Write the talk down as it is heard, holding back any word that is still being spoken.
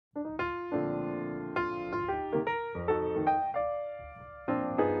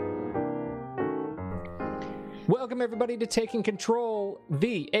Welcome, everybody, to Taking Control,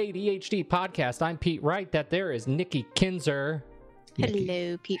 the ADHD podcast. I'm Pete Wright. That there is Nikki Kinzer.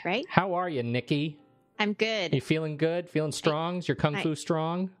 Hello, Pete Wright. How are you, Nikki? I'm good. You feeling good? Feeling strong? Is your kung fu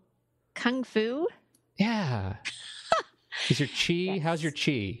strong? Kung fu? Yeah. Is your chi? Yes. How's your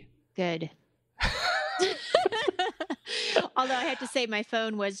chi? Good. Although I had to say my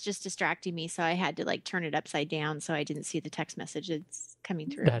phone was just distracting me, so I had to turn it upside down so I didn't see the text messages coming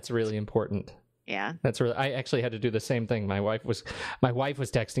through. That's really important. Yeah. I actually had to do the same thing. My wife was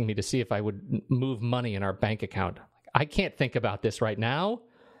texting me to see if I would move money in our bank account. I can't think about this right now.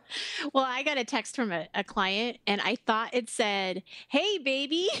 Well, I got a text from a client, and I thought it said, "Hey,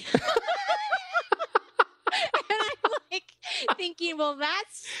 baby." And I'm thinking, well,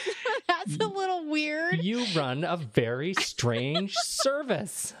 that's a little weird. You run a very strange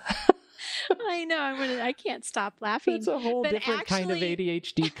service. I know. I can't stop laughing. It's a whole different kind of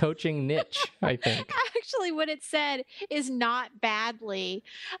ADHD coaching niche, I think. Actually, what it said is not badly.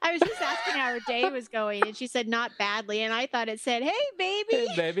 I was just asking how her day was going, and she said not badly, and I thought it said, "Hey, baby."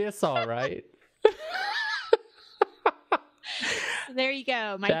 Hey, baby, it's all right. There you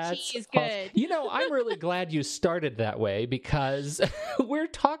go. My chi is good. Awesome. I'm really glad you started that way because we're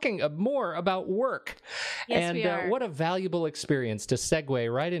talking more about work. Yes, we are. What a valuable experience to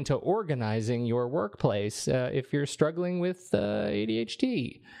segue right into organizing your workplace if you're struggling with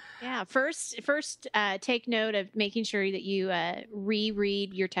ADHD. Yeah. First, take note of making sure that you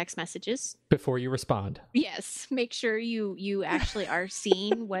reread your text messages before you respond. Yes. Make sure you actually are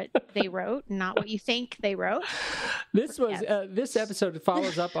seeing what they wrote, not what you think they wrote. This was this episode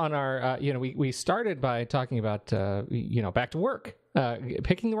follows up on our. We started by talking about back to work.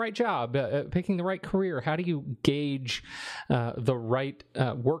 Picking the right job, picking the right career. How do you gauge the right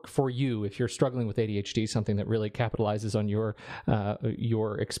work for you if you're struggling with ADHD, something that really capitalizes on your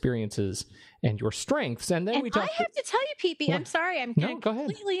experiences and your strengths? And then I have to tell you, Pete, I'm sorry, I'm going to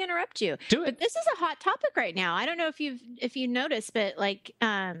completely interrupt you. Do it. But this is a hot topic right now. I don't know if you noticed, but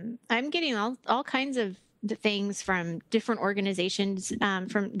I'm getting all kinds of things from different organizations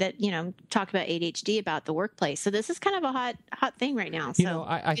from that talk about ADHD, about the workplace. So this is kind of a hot thing right now. So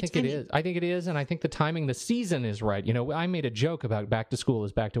I think it is. I think it is, and I think the timing, the season is right. I made a joke about back to school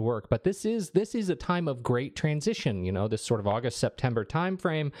is back to work, but this is a time of great transition. This sort of August, September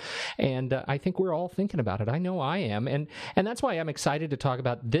timeframe, and I think we're all thinking about it. I know I am, and that's why I'm excited to talk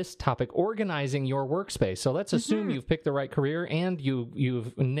about this topic: organizing your workspace. So let's assume you've picked the right career and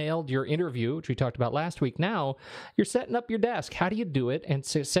you've nailed your interview, which we talked about last week. Now you're setting up your desk. How do you do it and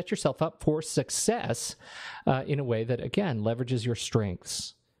set yourself up for success in a way that, again, leverages your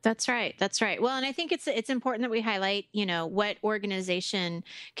strengths? That's right. That's right. Well, and I think it's important that we highlight, what organization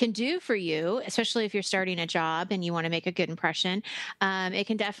can do for you, especially if you're starting a job and you want to make a good impression. It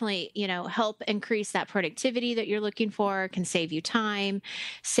can definitely, help increase that productivity that you're looking for, can save you time,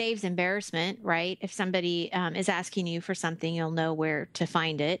 saves embarrassment, right? If somebody is asking you for something, you'll know where to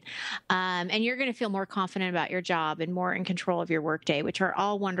find it. And you're going to feel more confident about your job and more in control of your workday, which are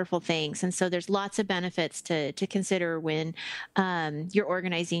all wonderful things. And so there's lots of benefits to consider when you're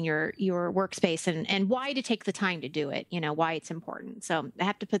organizing your workspace and why to take the time to do it, why it's important. So I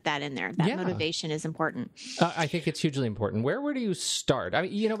have to put that in there. That motivation is important. I think it's hugely important. Where do you start? I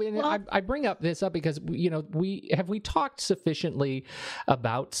mean, I bring this up because, we talked sufficiently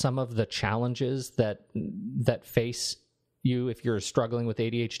about some of the challenges that face you if you're struggling with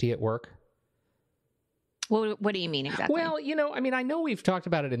ADHD at work? What do you mean exactly? Well, I know we've talked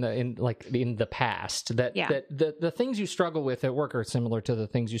about it in the past that the things you struggle with at work are similar to the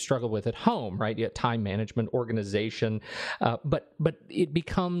things you struggle with at home, right? You have time management, organization, but it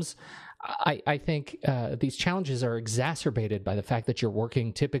becomes. I think these challenges are exacerbated by the fact that you're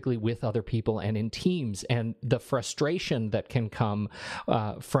working typically with other people and in teams, and the frustration that can come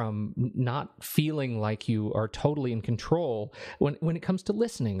from not feeling like you are totally in control when it comes to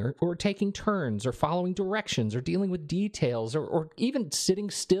listening or taking turns or following directions or dealing with details or even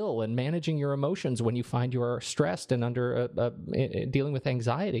sitting still and managing your emotions when you find you are stressed and under dealing with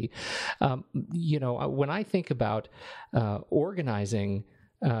anxiety. When I think about organizing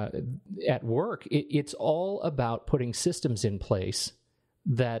at work, it's all about putting systems in place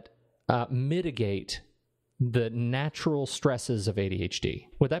that mitigate the natural stresses of ADHD.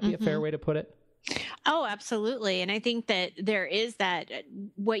 Would that be a fair way to put it? Oh, absolutely. And I think that there is that,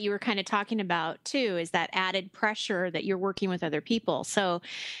 what you were kind of talking about too, is that added pressure that you're working with other people. So,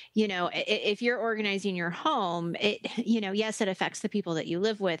 if you're organizing your home, yes, it affects the people that you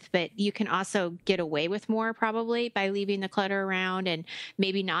live with, but you can also get away with more probably by leaving the clutter around and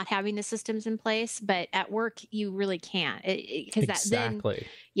maybe not having the systems in place. But at work, you really can't, because exactly.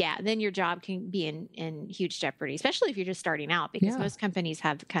 then your job can be in huge jeopardy, especially if you're just starting out, because most companies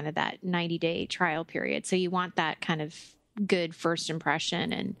have kind of that 90-day trial period. So you want that kind of good first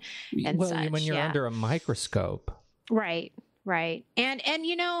impression and such. When you're under a microscope. Right. Right. And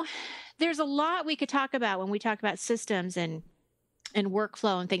there's a lot we could talk about when we talk about systems and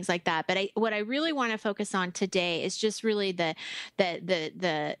workflow and things like that. But what I really want to focus on today is just really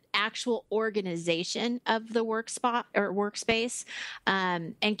the actual organization of the workspace,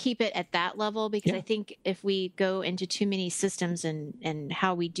 and keep it at that level, because I think if we go into too many systems and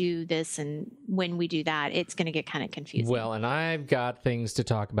how we do this and when we do that, it's going to get kind of confusing. Well, and I've got things to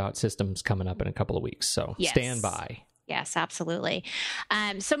talk about systems coming up in a couple of weeks, so stand by. Yes, absolutely.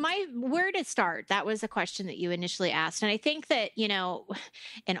 So where to start? That was a question that you initially asked. And I think that, in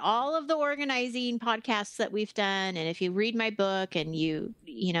all of the organizing podcasts that we've done, and if you read my book and you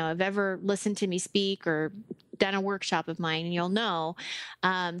have ever listened to me speak or done a workshop of mine, you'll know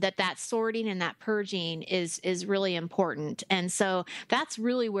that sorting and that purging is really important. And so that's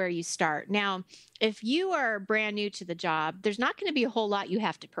really where you start. Now, if you are brand new to the job, there's not going to be a whole lot you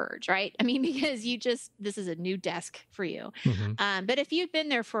have to purge, right? I mean, because this is a new desk for you. Mm-hmm. But if you've been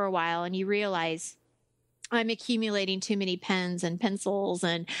there for a while and you realize, I'm accumulating too many pens and pencils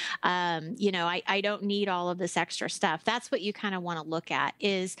and, I don't need all of this extra stuff. That's what you kind of want to look at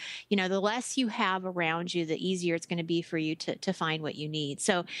is, the less you have around you, the easier it's going to be for you to find what you need.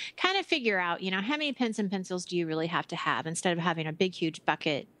 So kind of figure out, how many pens and pencils do you really have to have instead of having a big, huge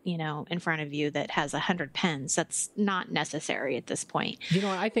bucket, in front of you that has 100 pens. That's not necessary at this point.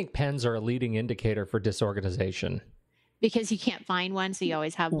 I think pens are a leading indicator for disorganization. Because you can't find one, so you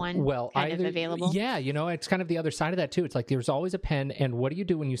always have one kind of available? Yeah, it's kind of the other side of that too. It's like there's always a pen, and what do you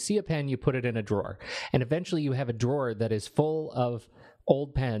do when you see a pen? You put it in a drawer. And eventually you have a drawer that is full of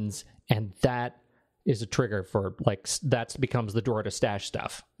old pens, and that is a trigger for, that becomes the drawer to stash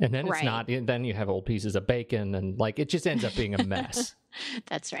stuff. And then it's not, then you have old pieces of bacon, and it just ends up being a mess.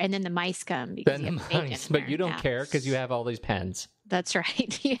 That's right. And then the mice come. Because you have bacon but you don't care because you have all these pens. That's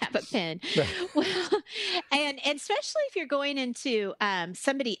right. You have a pen. Well, and especially if you're going into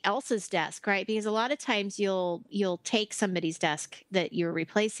somebody else's desk, right? Because a lot of times you'll take somebody's desk that you're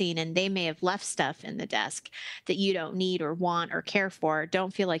replacing, and they may have left stuff in the desk that you don't need or want or care for.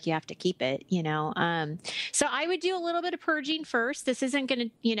 Don't feel like you have to keep it, So I would do a little bit of purging first. This isn't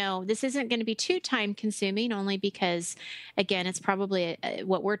going to be too time consuming, only because, again, it's probably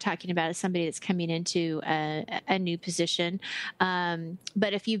what we're talking about is somebody that's coming into a new position.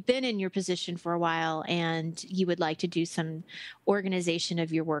 But if you've been in your position for a while and you would like to do some organization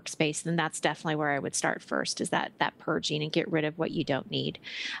of your workspace, then that's definitely where I would start first, is that purging and get rid of what you don't need.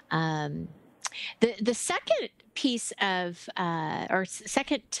 The second piece of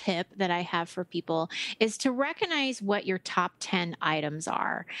second tip that I have for people is to recognize what your top 10 items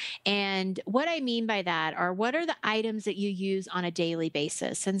are. And what I mean by that are, what are the items that you use on a daily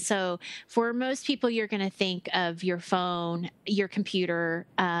basis? And so for most people, you're going to think of your phone, your computer,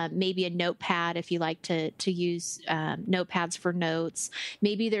 maybe a notepad if you like to use notepads for notes.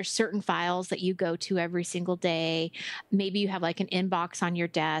 Maybe there's certain files that you go to every single day. Maybe you have an inbox on your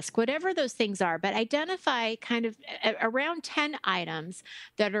desk, whatever those things are. But identify kind of around 10 items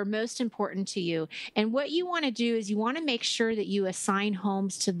that are most important to you. And what you want to do is you want to make sure that you assign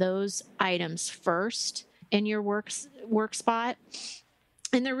homes to those items first in your work spot.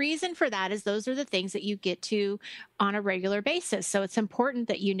 And the reason for that is those are the things that you get to on a regular basis. So it's important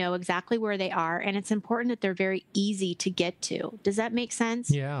that you know exactly where they are, and it's important that they're very easy to get to. Does that make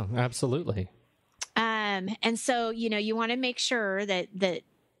sense? Yeah, absolutely. And so, you want to make sure that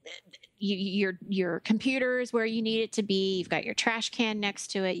your computer is where you need it to be. You've got your trash can next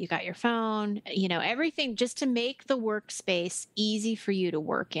to it. You got your phone, everything just to make the workspace easy for you to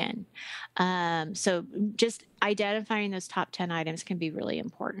work in. So just identifying those top 10 items can be really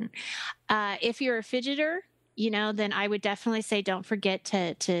important. If you're a fidgeter, then I would definitely say don't forget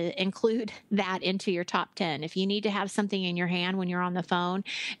to include that into your top 10. If you need to have something in your hand when you're on the phone,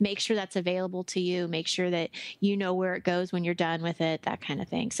 make sure that's available to you. Make sure that you know where it goes when you're done with it, that kind of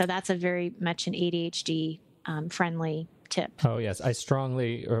thing. So that's a very much an ADHD friendly tip. Oh, yes. I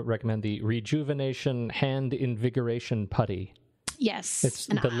strongly recommend the Rejuvenation Hand Invigoration Putty. Yes.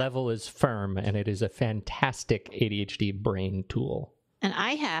 The level is firm, and it is a fantastic ADHD brain tool. And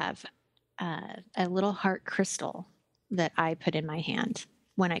I have a little heart crystal that I put in my hand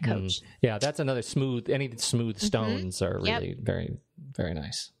when I coach. Yeah, that's another any smooth stones are really very, very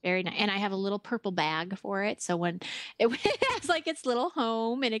nice. Very nice. And I have a little purple bag for it. So when it has like its little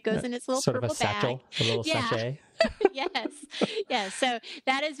home and it goes in its little sort purple of a satchel, bag. a little sachet. Yes. Yes. So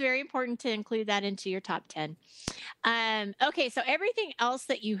that is very important to include that into your top 10. Okay. So everything else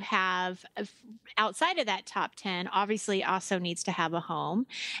that you have outside of that top 10 obviously also needs to have a home.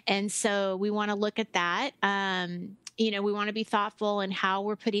 And so we want to look at that. We want to be thoughtful in how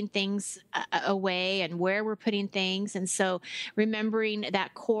we're putting things away and where we're putting things. And so remembering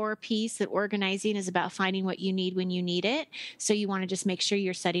that core piece that organizing is about finding what you need when you need it. So you want to just make sure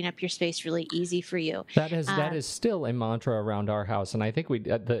you're setting up your space really easy for you. That is still a mantra around our house. And I think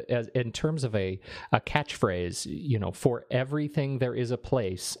in terms of a catchphrase, for everything there is a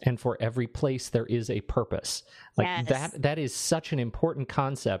place, and for every place there is a purpose. Like that is such an important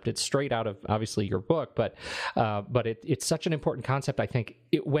concept. It's straight out of obviously your book, but it's such an important concept. I think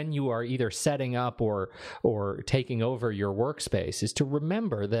when you are either setting up or taking over your workspace, is to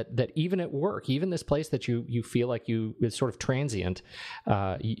remember that even at work, even this place that you feel like is sort of transient,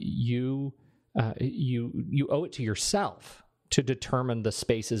 you owe it to yourself to determine the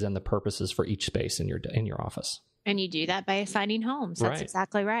spaces and the purposes for each space in your office. And you do that by assigning homes. That's right.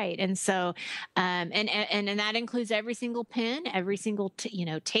 Exactly right. And so, and that includes every single pen, every single,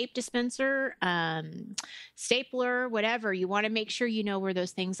 tape dispenser, stapler, whatever. You want to make sure you know where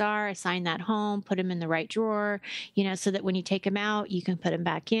those things are, assign that home, put them in the right drawer, so that when you take them out, you can put them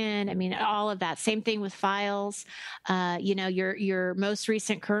back in. I mean, all of that. Same thing with files. Your most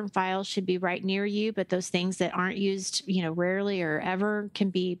recent current files should be right near you, but those things that aren't used, rarely or ever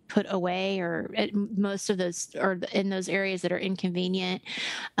can be put away, or most of those are in those areas that are inconvenient.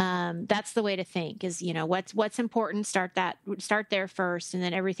 That's the way to think is, what's important, start there first, and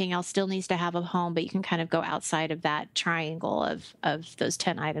then everything else still needs to have a home, but you can kind of go outside of that triangle of those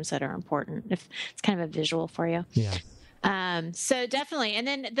 10 items that are important. If it's kind of a visual for you. Yeah. So definitely. And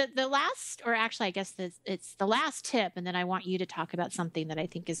then the last, or actually, I guess it's the last tip. And then I want you to talk about something that I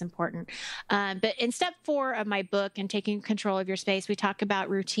think is important. But in step 4 of my book and taking control of your space, we talk about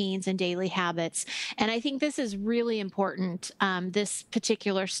routines and daily habits. And I think this is really important. This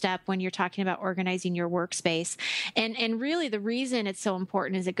particular step when you're talking about organizing your workspace, and really the reason it's so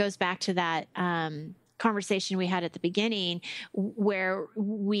important is it goes back to that, conversation we had at the beginning where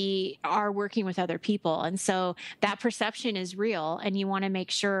we are working with other people. And so that perception is real, and you want to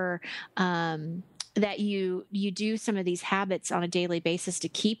make sure that you do some of these habits on a daily basis to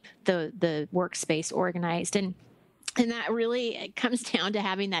keep the workspace organized. And that really comes down to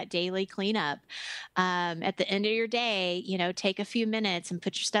having that daily cleanup. At the end of your day, take a few minutes and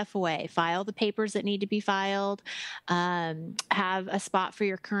put your stuff away. File the papers that need to be filed. Have a spot for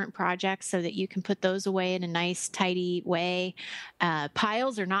your current projects so that you can put those away in a nice, tidy way.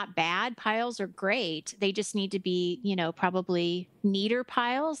 Piles are not bad. Piles are great. They just need to be, probably neater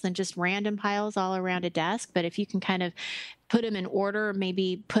piles than just random piles all around a desk. But if you can kind of put them in order,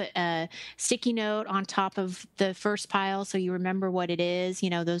 maybe put a sticky note on top of the first pile so you remember what it is.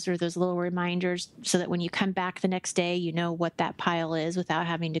 Those are those little reminders so that when you come back the next day, you know what that pile is without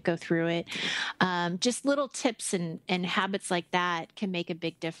having to go through it. Just little tips and habits like that can make a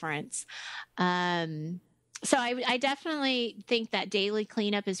big difference. So I definitely think that daily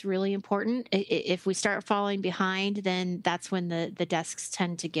cleanup is really important. If we start falling behind, then that's when the desks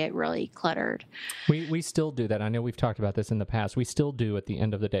tend to get really cluttered. We still do that. I know we've talked about this in the past. We still do at the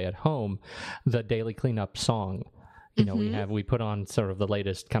end of the day at home, the daily cleanup song. We put on sort of the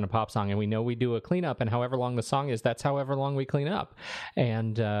latest kind of pop song, and we know we do a cleanup, and however long the song is, that's however long we clean up.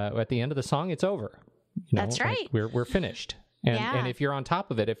 And at the end of the song, it's over. That's right. We're finished. And if you're on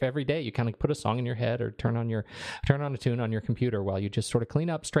top of it, if every day you kind of put a song in your head or turn on a tune on your computer while you just sort of clean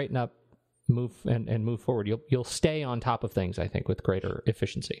up, straighten up, move forward, you'll stay on top of things, I think, with greater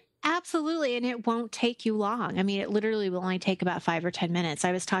efficiency. Absolutely. And it won't take you long. I mean, it literally will only take about 5 or 10 minutes.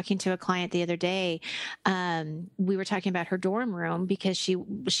 I was talking to a client the other day. We were talking about her dorm room because she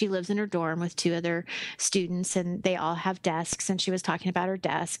lives in her dorm with 2 other students, and they all have desks. And she was talking about her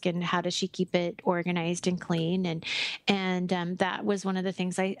desk and how does she keep it organized and clean. And that was one of the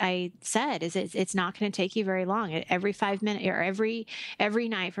things I said is it's not going to take you very long. Every 5 minutes or every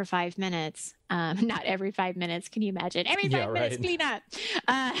night for 5 minutes. Not every 5 minutes. Can you imagine? Every 5 minutes, clean up.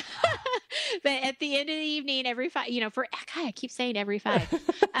 But at the end of the evening, every 5, I keep saying every 5,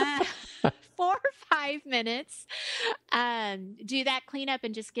 4 or 5 minutes, do that cleanup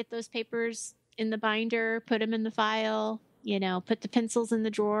and just get those papers in the binder, put them in the file, put the pencils in the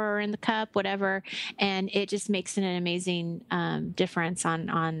drawer or in the cup, whatever. And it just makes an amazing difference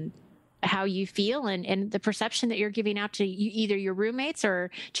on how you feel and the perception that you're giving out to either your roommates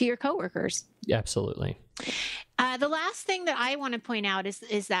or to your coworkers. Absolutely. The last thing that I want to point out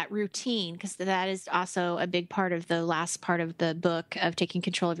is that routine, because that is also a big part of the last part of the book of taking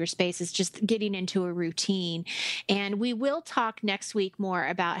control of your space, is just getting into a routine. And we will talk next week more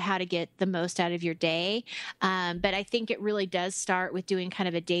about how to get the most out of your day. But I think it really does start with doing kind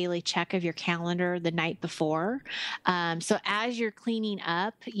of a daily check of your calendar the night before. So as you're cleaning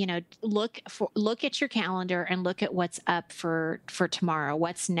up, look at your calendar and look at what's up for tomorrow,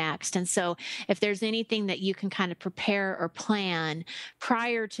 what's next. And so if there's anything that you can kind of prepare or plan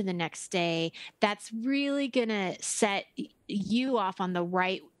prior to the next day, that's really going to set you off on the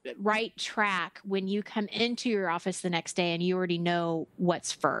right track when you come into your office the next day and you already know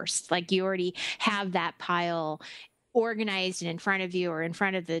what's first. Like you already have that pile organized and in front of you or in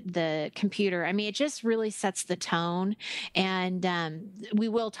front of the computer. I mean, it just really sets the tone. And we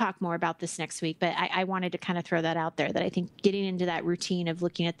will talk more about this next week, but I wanted to kind of throw that out there, that I think getting into that routine of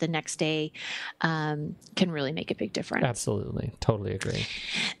looking at the next day can really make a big difference. Absolutely. Totally agree.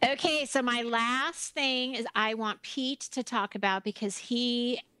 Okay. So my last thing is I want Pete to talk about, because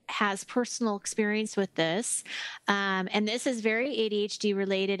he has personal experience with this. And this is very ADHD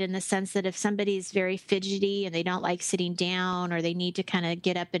related in the sense that if somebody's very fidgety and they don't like sitting down or they need to kind of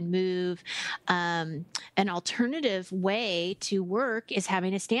get up and move, an alternative way to work is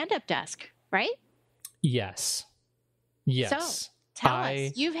having a stand-up desk, right? Yes. So, tell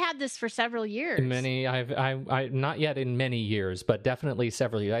us, you've had this for several years. I not yet in many years, but definitely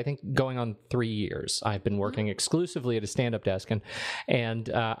several years. I think going on 3 years. I've been working exclusively at a stand-up desk, and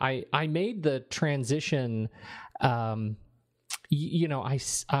I made the transition. I'm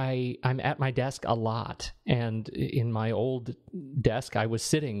at my desk a lot, and in my old desk, I was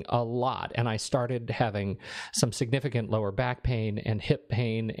sitting a lot, and I started having some significant lower back pain and hip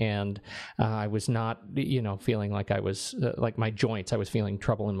pain, and I was not, feeling like I was, like my joints, I was feeling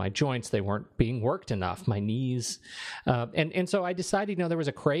trouble in my joints. They weren't being worked enough, my knees. And so I decided, there was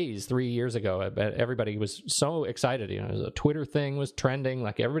a craze 3 years ago. Everybody was so excited, the Twitter thing was trending,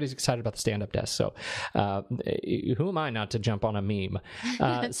 like everybody's excited about the stand-up desk. So who am I not to jump on a meme?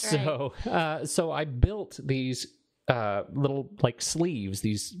 So I built these little like sleeves,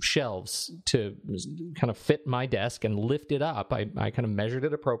 these shelves to kind of fit my desk and lift it up. I kind of measured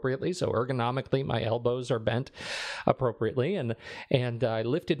it appropriately, so ergonomically my elbows are bent appropriately, and I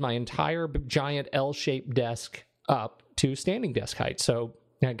lifted my entire giant L-shaped desk up to standing desk height. So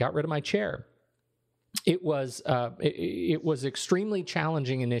I got rid of my chair. It was extremely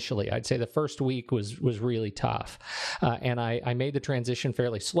challenging initially. I'd say the first week was really tough, and I made the transition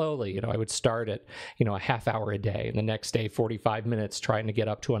fairly slowly. I would start at a half hour a day, and the next day 45 minutes, trying to get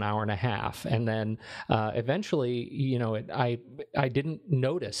up to an hour and a half, and then eventually, I didn't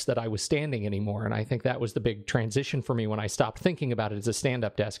notice that I was standing anymore, and I think that was the big transition for me when I stopped thinking about it as a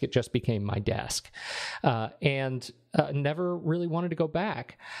stand-up desk. It just became my desk, and never really wanted to go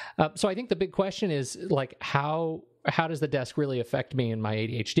back. So I think the big question is, like, how does the desk really affect me in my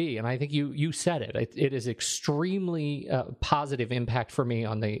ADHD? And I think you said it. It is extremely positive impact for me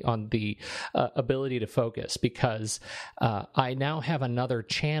on the ability to focus, because I now have another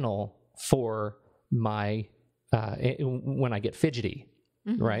channel for my when I get fidgety.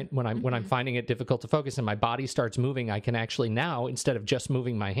 Mm-hmm. Right? When I'm finding it difficult to focus and my body starts moving, I can actually now, instead of just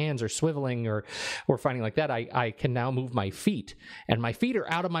moving my hands or swiveling or finding like that, I can now move my feet, and my feet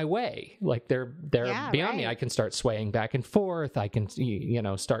are out of my way. Like they're beyond me. I can start swaying back and forth. I can,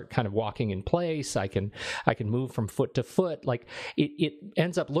 start kind of walking in place. I can move from foot to foot. Like it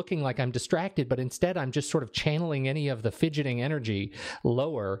ends up looking like I'm distracted, but instead I'm just sort of channeling any of the fidgeting energy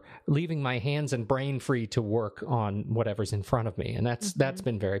lower, leaving my hands and brain free to work on whatever's in front of me. And that's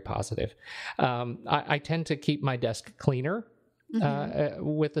been very positive. I tend to keep my desk cleaner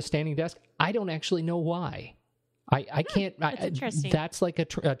with the standing desk. I don't actually know why. I can't. That's interesting. That's like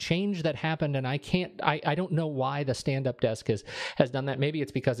a change that happened, and I can't. I don't know why the stand-up desk has done that. Maybe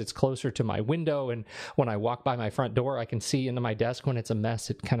it's because it's closer to my window, and when I walk by my front door, I can see into my desk. When it's a mess,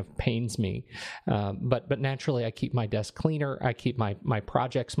 it kind of pains me. But naturally, I keep my desk cleaner. I keep my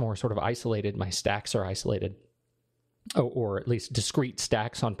projects more sort of isolated. My stacks are isolated, or at least discrete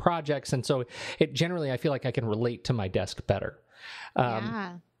stacks on projects. And so it generally, I feel like I can relate to my desk better.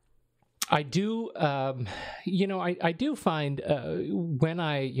 I do, I do find when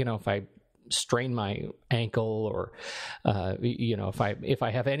if I strain my ankle, or if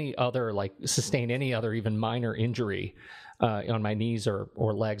I have any other, like sustain any other even minor injury on my knees or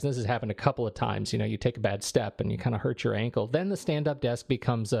legs, this has happened a couple of times, you take a bad step and you kind of hurt your ankle, then the stand-up desk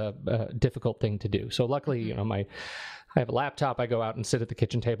becomes a difficult thing to do. So luckily, I have a laptop. I go out and sit at the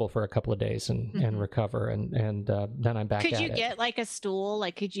kitchen table for a couple of days and recover, and then I'm back. Could at you it. get like a stool?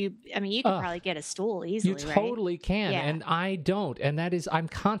 Like, could you? I mean, you could probably get a stool easily. You totally right? can, and I don't, and that is I'm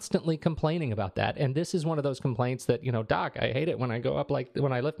constantly complaining about that. And this is one of those complaints that Doc, I hate it when I go up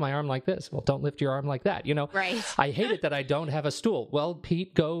when I lift my arm like this. Well, don't lift your arm like that. Right. I hate it that I don't have a stool. Well,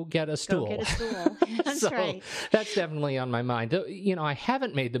 Pete, go get a stool. Go get a stool. That's right. That's definitely on my mind. I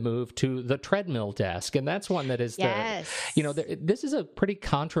haven't made the move to the treadmill desk, and that's one that is this is a pretty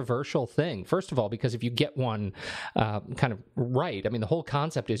controversial thing. First of all, because if you get one kind of right, I mean, the whole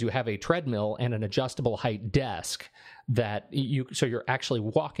concept is you have a treadmill and an adjustable height desk that so you're actually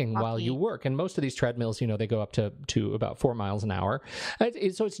walking while you work. And most of these treadmills, they go up to about 4 miles an hour.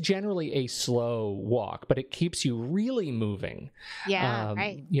 So it's generally a slow walk, but it keeps you really moving. Yeah,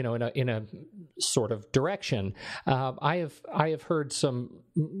 right. In a sort of direction. I have heard some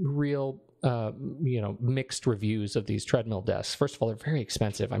real mixed reviews of these treadmill desks. First of all, they're very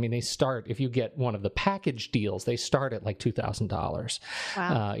expensive. I mean, they start, if you get one of the package deals, they start at like $2,000.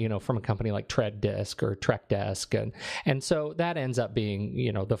 Wow. From a company like Tread Desk or Trek Desk, and so that ends up being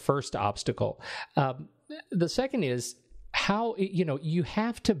the first obstacle. The second is how you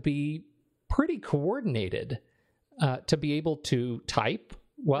have to be pretty coordinated to be able to type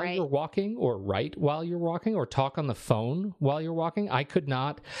while you're walking, or write while you're walking, or talk on the phone while you're walking. I could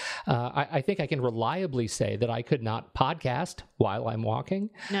not, I think I can reliably say that I could not podcast while I'm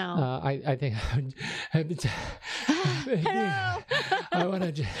walking. No. I think, I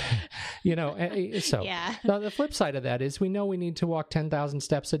want to, so yeah. Now the flip side of that is we know we need to walk 10,000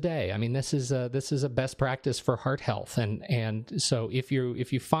 steps a day. I mean, this is a best practice for heart health. And so if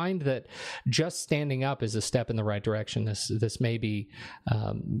you find that just standing up is a step in the right direction, this may be,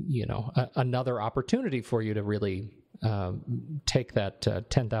 another opportunity for you to really take that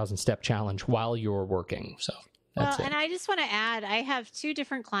 10,000 step challenge while you're working. So that's it. And I just want to add, I have 2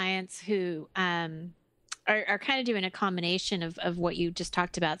 different clients who are kind of doing a combination of what you just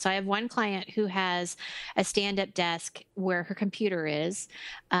talked about. So I have one client who has a stand-up desk where her computer is,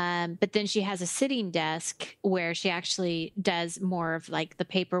 but then she has a sitting desk where she actually does more of like the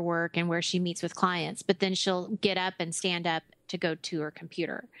paperwork and where she meets with clients, but then she'll get up and stand up to go to her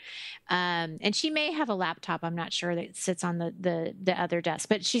computer. And she may have a laptop, I'm not sure, that sits on the other desk,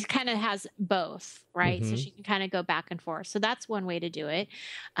 but she kind of has both, right? Mm-hmm. So she can kind of go back and forth. So that's one way to do it.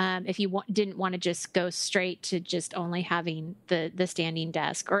 If you didn't want to just go straight to just only having the standing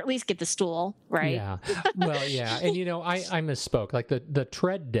desk, or at least get the stool, right? Yeah. Well, yeah. And I misspoke. Like the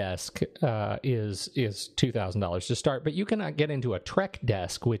Tread desk is $2,000 to start, but you cannot get into a Trek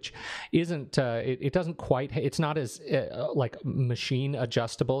desk, which isn't, it doesn't quite, it's not as like machine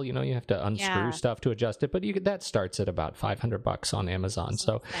adjustable. You have to unscrew stuff to adjust it, but that starts at about $500 on Amazon.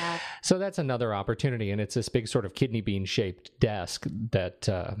 So that's another opportunity, and it's this big sort of kidney bean shaped desk that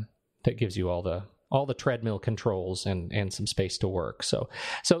gives you all the treadmill controls and some space to work. So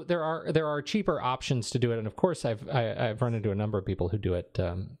there are cheaper options to do it, and of course I've run into a number of people who do it.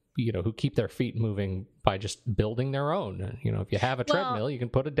 Who keep their feet moving by just building their own. If you have a treadmill, you can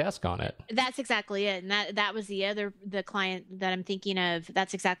put a desk on it. That's exactly it. And that was the client that I'm thinking of.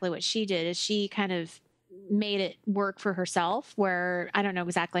 That's exactly what she did, is she kind of made it work for herself, where I don't know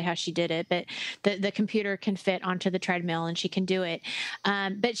exactly how she did it, but the computer can fit onto the treadmill and she can do it.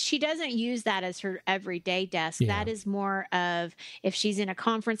 But she doesn't use that as her everyday desk. Yeah. That is more of if she's in a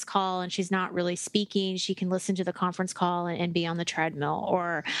conference call and she's not really speaking, she can listen to the conference call and be on the treadmill.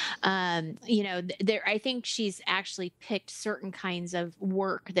 Or, I think she's actually picked certain kinds of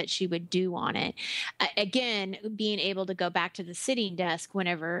work that she would do on it. Again, being able to go back to the sitting desk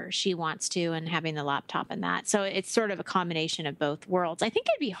whenever she wants to, and having the laptop and that. So it's sort of a combination of both worlds. I think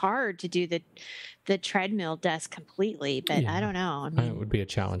it'd be hard to do the treadmill desk completely, but I don't know. I mean, it would be a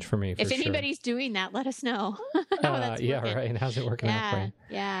challenge for me. If anybody's doing that, let us know. Yeah, right. And how's it working out for you?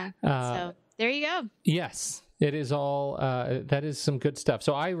 Yeah. So there you go. Yes. It is all, that is some good stuff.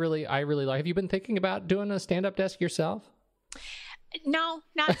 So I really like, have you been thinking about doing a stand-up desk yourself? No,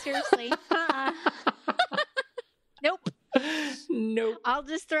 not seriously. Nope. I'll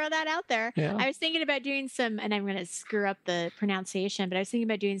just throw that out there. Yeah. I was thinking about doing some, and I'm going to screw up the pronunciation, but I was thinking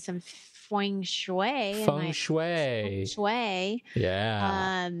about doing some feng shui. Feng shui.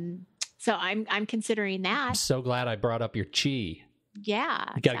 Yeah. So I'm considering that. I'm so glad I brought up your chi. Yeah.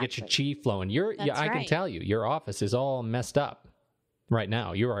 You got to get your chi flowing. I can tell you, your office is all messed up right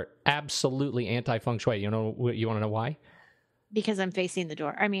now. You are absolutely anti feng shui. You want to know why? Because I'm facing the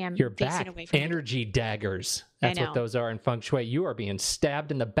door. I mean, I'm Your facing back. away from Energy daggers. That's what those are in feng shui. You are being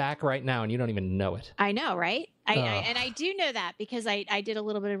stabbed in the back right now, and you don't even know it. I know, right? I do know that because I did a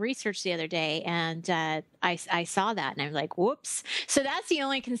little bit of research the other day, and I saw that, and I'm like, whoops. So that's the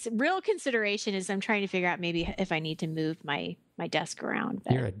only real consideration is I'm trying to figure out maybe if I need to move my desk around.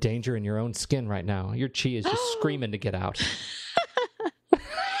 But... You're a danger in your own skin right now. Your chi is just screaming to get out.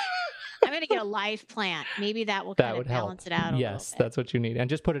 I'm going to get a live plant. Maybe that will kind of balance it out a little bit. That's what you need. And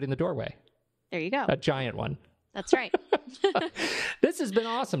just put it in the doorway. There you go. A giant one. That's right. This has been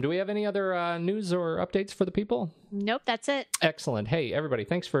awesome. Do we have any other news or updates for the people? Nope, that's it. Excellent. Hey, everybody,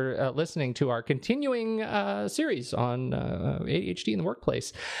 thanks for listening to our continuing series on ADHD in the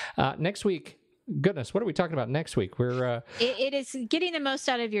workplace. Next week, goodness, what are we talking about next week? It is getting the most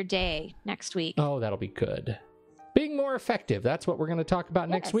out of your day next week. Oh, that'll be good. Being more effective. That's what we're going to talk about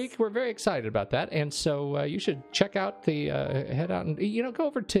next week. We're very excited about that. And so you should check out head out and, go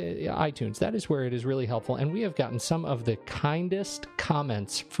over to iTunes. That is where it is really helpful. And we have gotten some of the kindest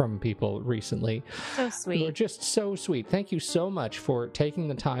comments from people recently. So sweet. Who are just so sweet. Thank you so much for taking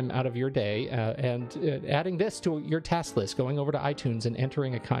the time out of your day and adding this to your task list, going over to iTunes and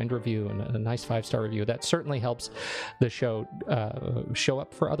entering a kind review and a nice 5-star review. That certainly helps the show show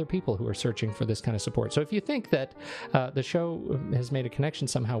up for other people who are searching for this kind of support. So if you think that the show has made a connection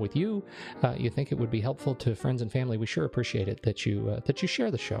somehow with you, you think it would be helpful to friends and family, we sure appreciate it that you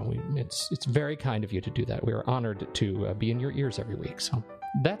share the show. It's very kind of you to do that. We are honored to be in your ears every week. So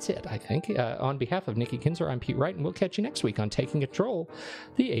that's it, I think. On behalf of Nikki Kinzer, I'm Pete Wright, and we'll catch you next week on Taking Control,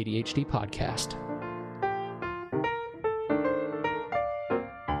 the ADHD podcast.